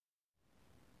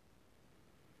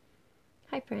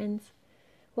Hi friends,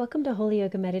 welcome to Holy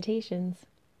Yoga Meditations.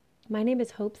 My name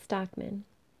is Hope Stockman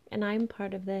and I'm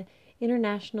part of the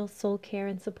International Soul Care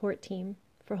and Support Team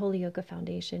for Holy Yoga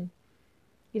Foundation.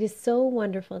 It is so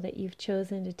wonderful that you've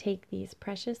chosen to take these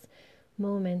precious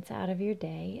moments out of your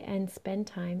day and spend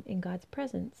time in God's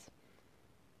presence.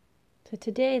 So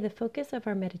today the focus of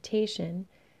our meditation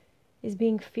is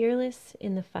being fearless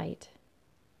in the fights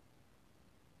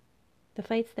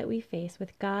that we face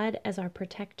with God as our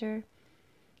protector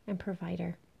and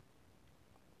provider.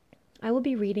 I will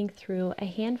be reading through a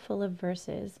handful of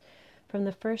verses from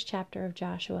the first chapter of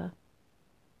Joshua.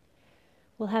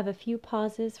 We'll have a few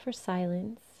pauses for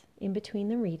silence in between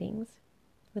the readings,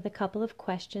 with a couple of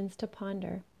questions to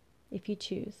ponder, if you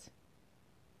choose.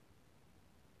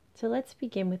 So let's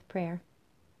begin with prayer.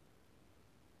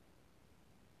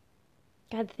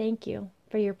 God, thank you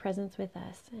for your presence with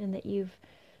us and that you've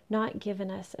not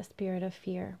given us a spirit of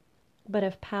fear, but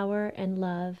of power and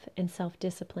love and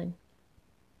self-discipline.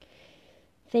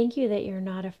 Thank you that you're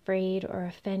not afraid or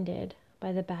offended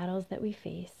by the battles that we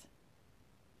face,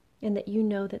 and that you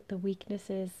know the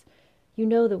weaknesses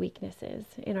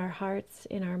in our hearts,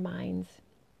 in our minds,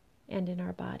 and in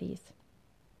our bodies.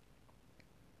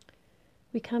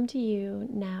 We come to you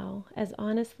now as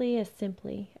honestly, as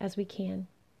simply as we can,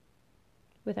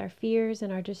 with our fears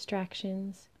and our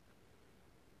distractions,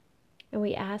 and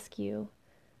we ask you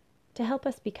to help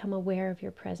us become aware of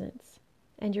your presence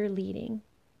and your leading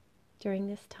during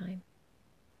this time.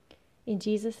 In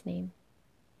Jesus' name,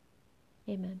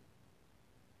 amen.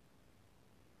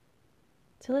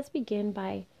 So let's begin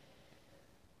by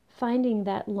finding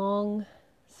that long,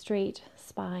 straight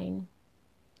spine,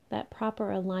 that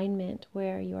proper alignment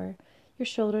where your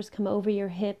shoulders come over your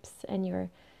hips and your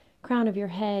crown of your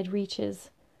head reaches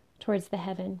towards the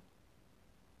heaven.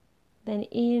 Then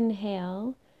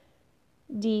inhale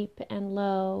deep and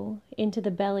low into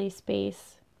the belly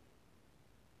space,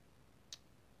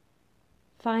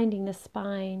 finding the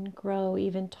spine grow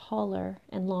even taller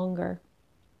and longer.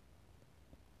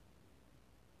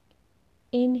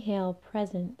 Inhale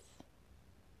presence,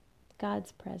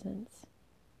 God's presence,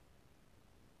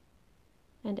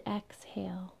 and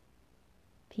exhale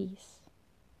peace.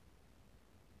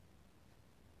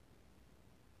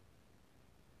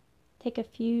 Take a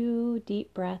few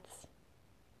deep breaths,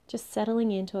 just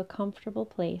settling into a comfortable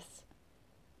place.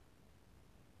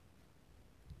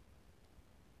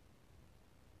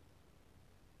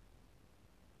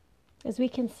 As we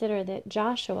consider that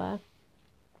Joshua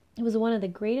was one of the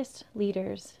greatest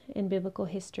leaders in biblical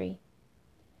history.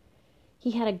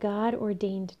 He had a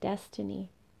God-ordained destiny.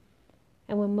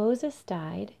 And when Moses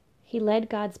died, he led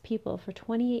God's people for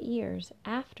 28 years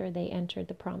after they entered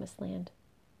the Promised Land.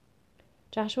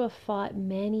 Joshua fought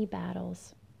many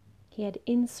battles. He had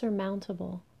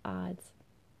insurmountable odds.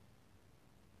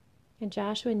 And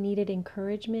Joshua needed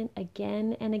encouragement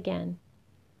again and again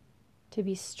to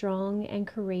be strong and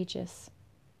courageous,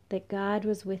 that God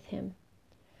was with him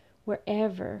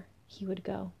wherever he would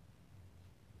go,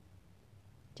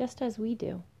 just as we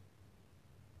do.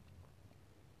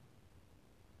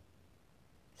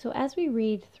 So as we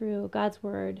read through God's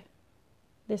Word,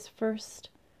 this first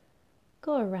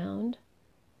go around,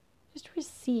 just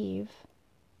receive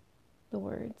the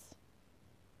words.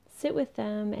 Sit with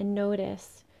them and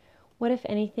notice what, if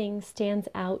anything, stands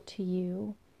out to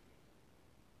you,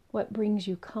 what brings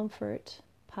you comfort,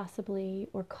 possibly,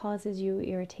 or causes you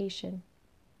irritation.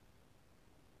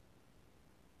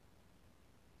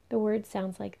 The word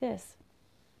sounds like this.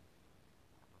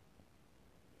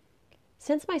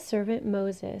 Since my servant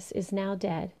Moses is now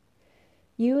dead,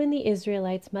 you and the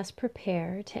Israelites must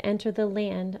prepare to enter the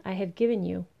land I have given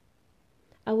you.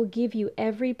 I will give you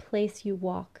every place you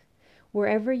walk,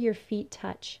 wherever your feet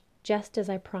touch, just as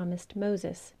I promised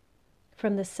Moses,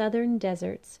 from the southern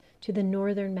deserts to the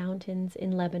northern mountains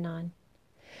in Lebanon,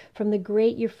 from the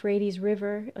great Euphrates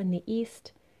River in the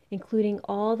east, including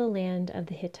all the land of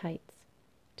the Hittites,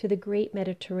 to the great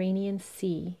Mediterranean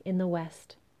Sea in the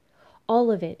west. All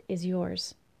of it is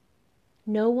yours.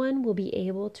 No one will be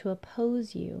able to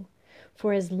oppose you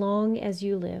for as long as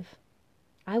you live.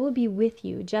 I will be with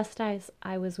you just as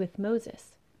I was with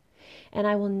Moses, and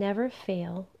I will never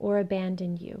fail or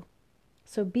abandon you.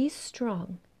 So be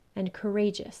strong and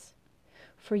courageous,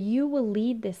 for you will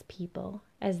lead this people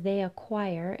as they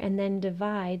acquire and then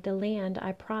divide the land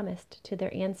I promised to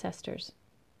their ancestors.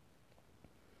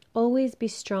 Always be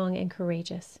strong and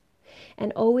courageous,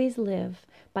 and always live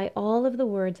by all of the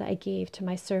words I gave to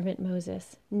my servant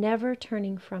Moses, never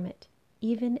turning from it,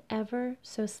 even ever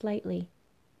so slightly,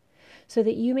 so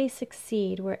that you may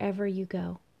succeed wherever you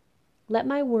go. Let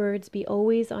my words be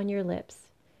always on your lips.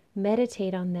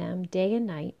 Meditate on them day and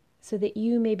night so that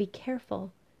you may be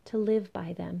careful to live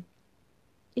by them.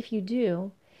 If you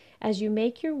do, as you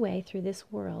make your way through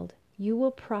this world, you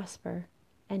will prosper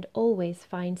and always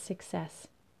find success.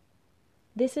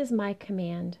 This is my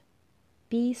command.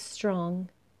 Be strong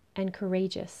and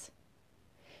courageous.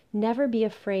 Never be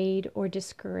afraid or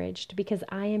discouraged, because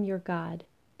I am your God,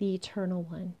 the Eternal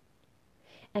One,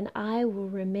 and I will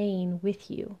remain with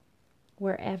you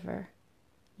wherever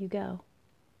you go.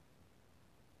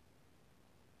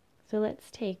 So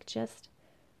let's take just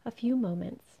a few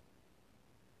moments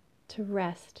to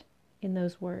rest in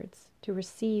those words, to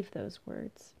receive those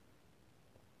words.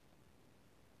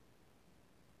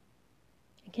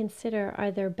 And consider,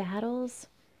 are there battles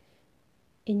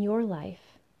in your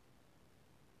life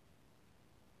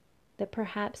that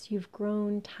perhaps you've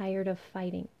grown tired of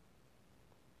fighting,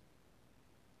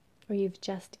 or you've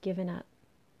just given up?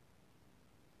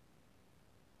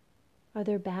 Are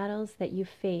there battles that you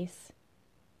face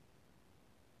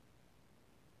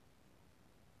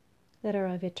that are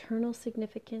of eternal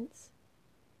significance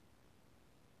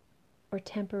or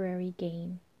temporary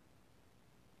gain?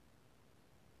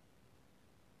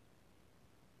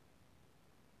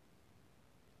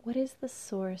 What is the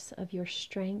source of your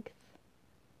strength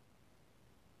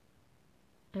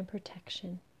and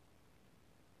protection?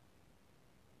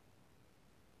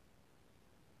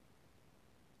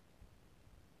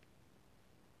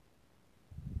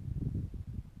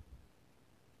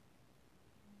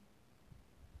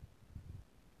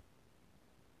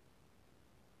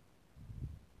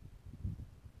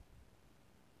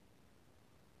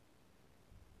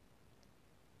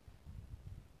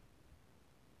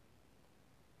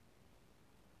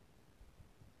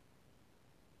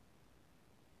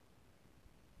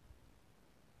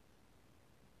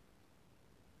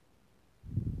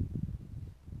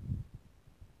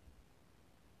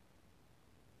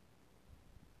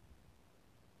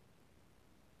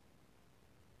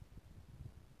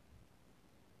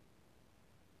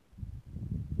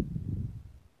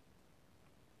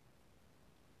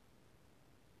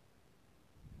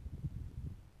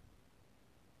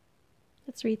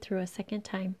 Let's read through a second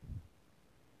time.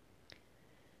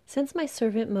 Since my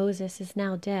servant Moses is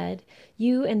now dead,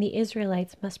 you and the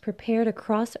Israelites must prepare to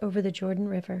cross over the Jordan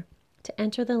River to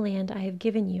enter the land I have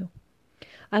given you.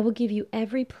 I will give you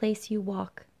every place you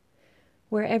walk,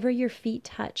 wherever your feet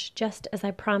touch, just as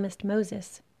I promised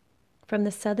Moses, from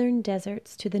the southern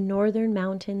deserts to the northern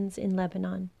mountains in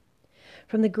Lebanon,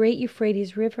 from the great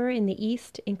Euphrates River in the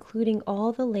east, including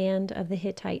all the land of the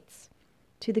Hittites,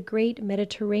 to the great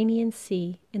Mediterranean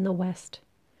Sea in the west.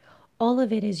 All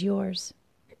of it is yours.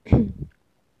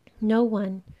 No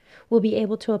one will be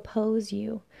able to oppose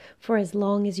you for as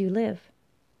long as you live.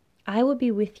 I will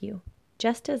be with you,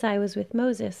 just as I was with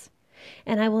Moses,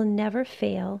 and I will never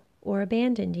fail or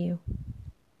abandon you.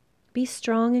 Be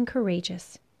strong and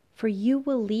courageous, for you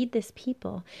will lead this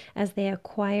people as they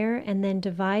acquire and then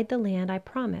divide the land I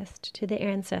promised to their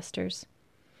ancestors.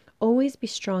 Always be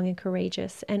strong and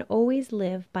courageous, and always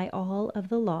live by all of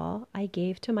the law I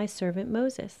gave to my servant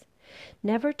Moses,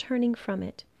 never turning from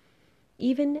it,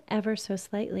 even ever so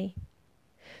slightly,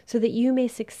 so that you may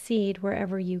succeed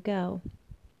wherever you go.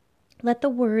 Let the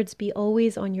words be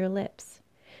always on your lips.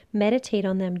 Meditate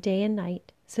on them day and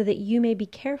night, so that you may be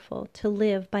careful to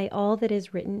live by all that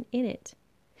is written in it.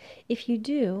 If you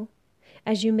do,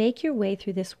 as you make your way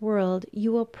through this world,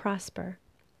 you will prosper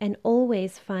and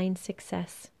always find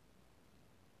success.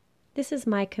 This is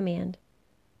my command.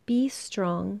 Be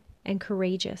strong and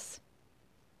courageous.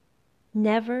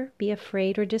 Never be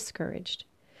afraid or discouraged,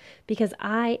 because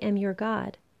I am your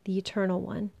God, the Eternal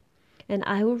One, and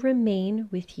I will remain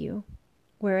with you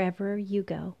wherever you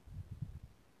go.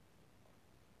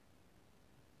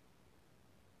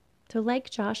 So like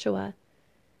Joshua,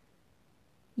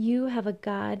 you have a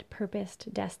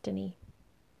God-purposed destiny.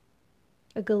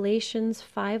 A Galatians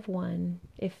 5:1,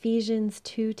 Ephesians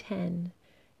 2:10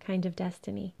 kind of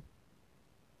destiny.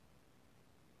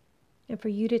 And for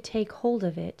you to take hold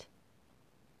of it,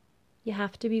 you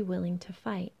have to be willing to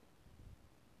fight.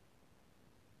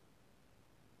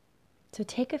 So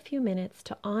take a few minutes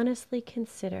to honestly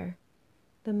consider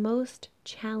the most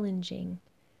challenging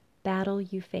battle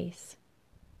you face.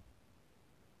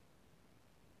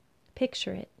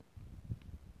 Picture it.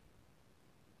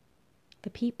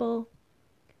 The people,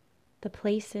 the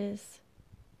places,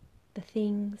 the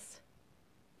things,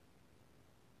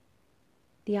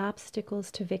 the obstacles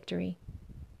to victory.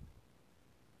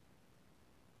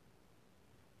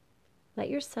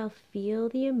 Let yourself feel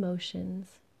the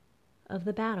emotions of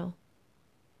the battle.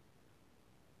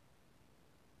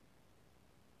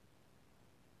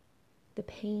 The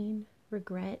pain,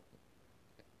 regret,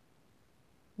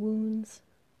 wounds,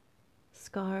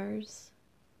 scars,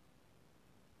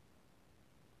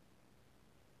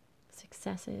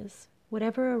 successes,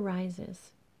 whatever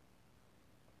arises.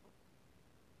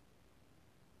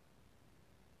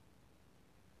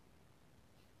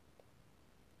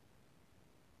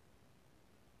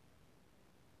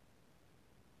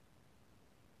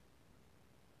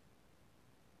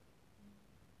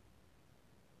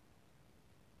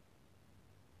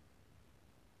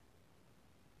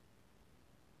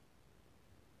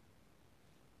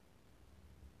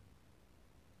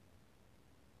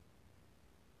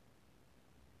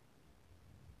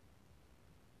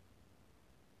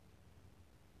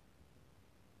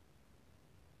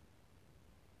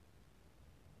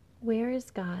 Where is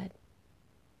God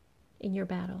in your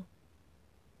battle?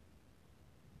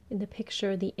 In the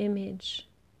picture, the image,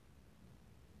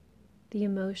 the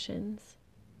emotions.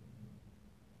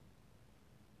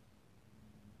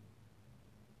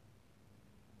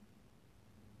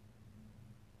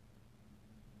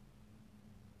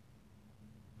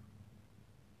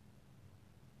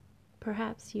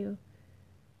 Perhaps you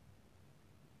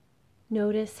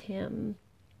notice him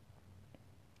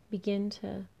begin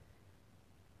to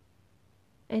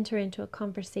enter into a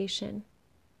conversation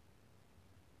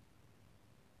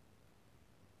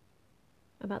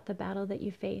about the battle that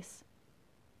you face.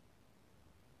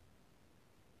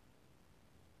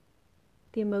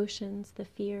 The emotions, the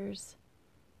fears,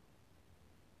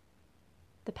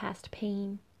 the past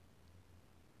pain.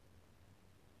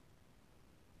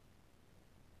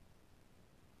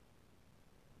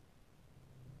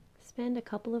 Spend a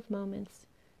couple of moments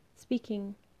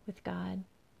speaking with God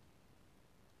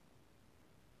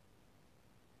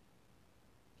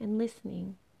and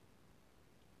listening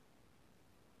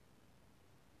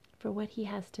for what He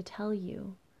has to tell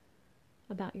you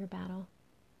about your battle.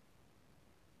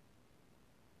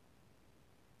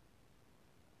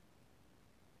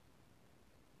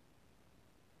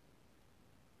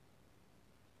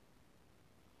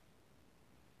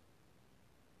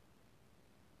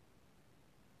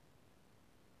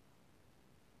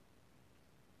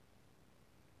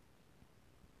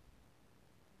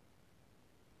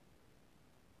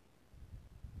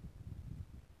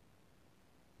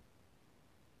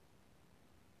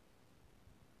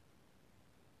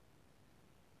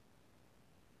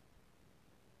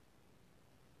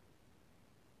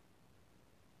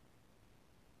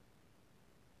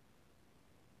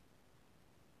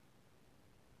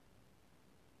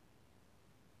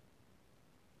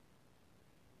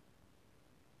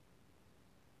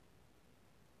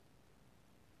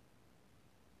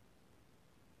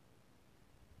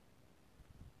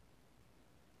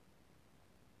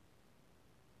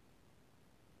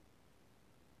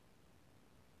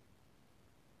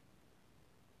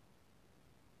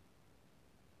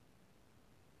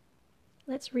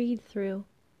 Let's read through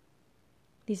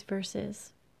these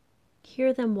verses.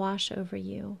 Hear them wash over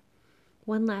you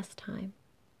one last time.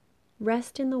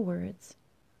 Rest in the words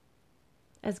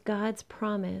as God's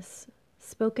promise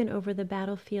spoken over the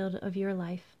battlefield of your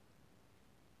life.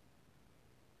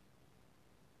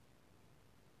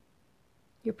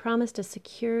 You're promised a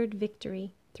secured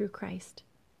victory through Christ.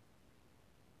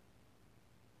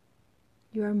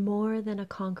 You are more than a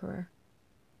conqueror.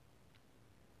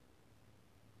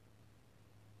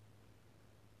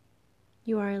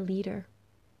 You are a leader.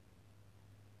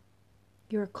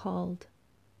 You are called.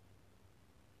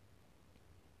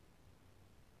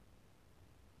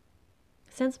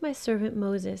 Since my servant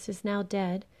Moses is now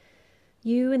dead,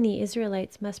 you and the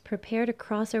Israelites must prepare to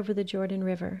cross over the Jordan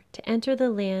River to enter the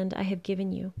land I have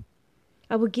given you.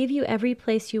 I will give you every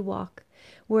place you walk,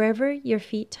 wherever your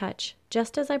feet touch,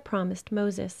 just as I promised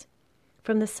Moses,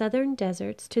 from the southern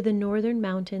deserts to the northern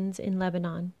mountains in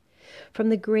Lebanon, from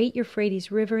the great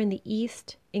Euphrates River in the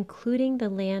east, including the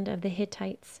land of the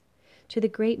Hittites, to the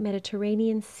great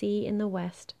Mediterranean Sea in the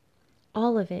west.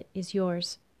 All of it is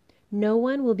yours. No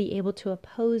one will be able to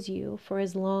oppose you for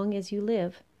as long as you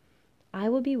live. I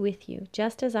will be with you,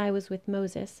 just as I was with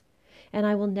Moses, and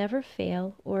I will never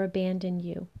fail or abandon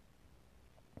you.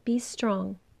 Be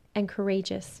strong and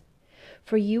courageous,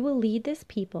 for you will lead this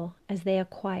people as they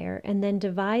acquire and then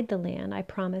divide the land I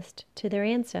promised to their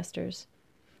ancestors.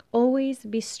 Always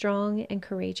be strong and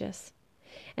courageous,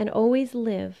 and always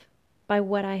live by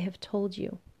what I have told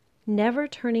you, never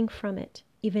turning from it,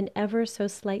 even ever so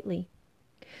slightly,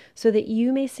 so that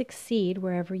you may succeed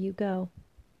wherever you go.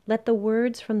 Let the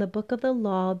words from the book of the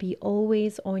law be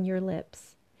always on your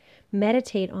lips.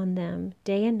 Meditate on them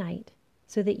day and night,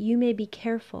 so that you may be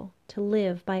careful to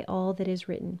live by all that is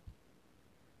written.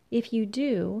 If you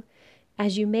do,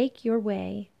 as you make your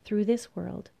way through this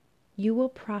world, you will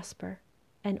prosper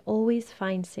and always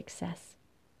find success.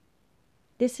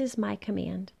 This is my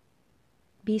command.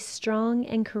 Be strong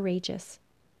and courageous.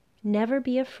 Never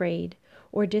be afraid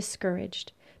or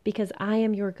discouraged, because I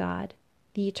am your God,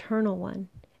 the Eternal One,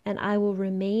 and I will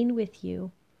remain with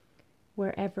you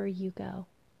wherever you go.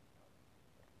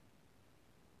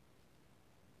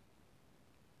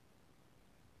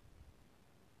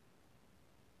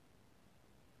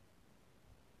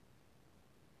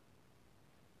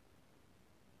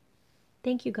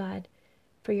 Thank you, God,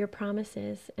 for your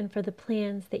promises and for the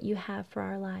plans that you have for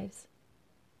our lives.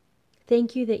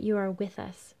 Thank you that you are with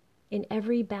us in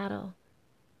every battle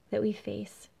that we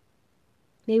face.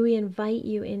 May we invite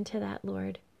you into that,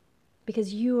 Lord,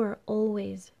 because you are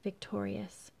always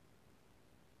victorious.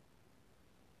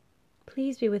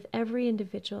 Please be with every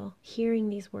individual hearing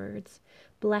these words.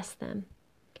 Bless them.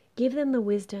 Give them the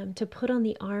wisdom to put on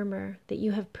the armor that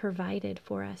you have provided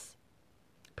for us.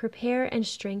 Prepare and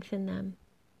strengthen them.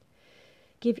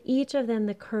 Give each of them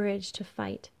the courage to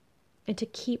fight and to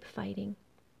keep fighting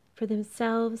for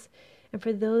themselves and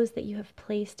for those that you have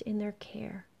placed in their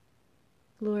care.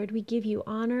 Lord, we give you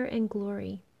honor and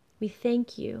glory. We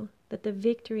thank you that the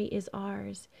victory is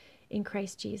ours in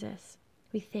Christ Jesus.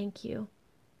 We thank you.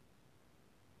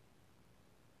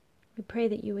 We pray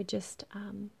that you would just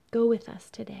go with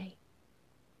us today.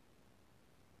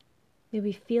 May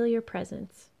we feel your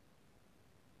presence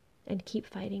and keep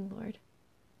fighting, Lord.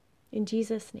 In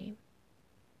Jesus' name,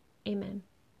 amen.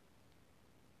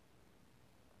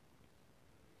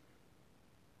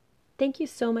 Thank you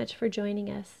so much for joining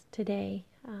us today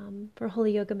for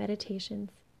Holy Yoga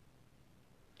Meditations.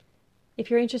 If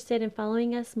you're interested in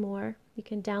following us more, you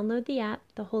can download the app,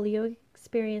 the Holy Yoga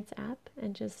Experience app,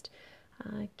 and just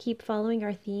keep following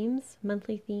our themes,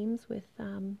 monthly themes with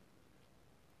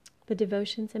the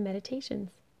devotions and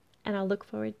meditations. And I'll look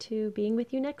forward to being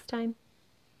with you next time.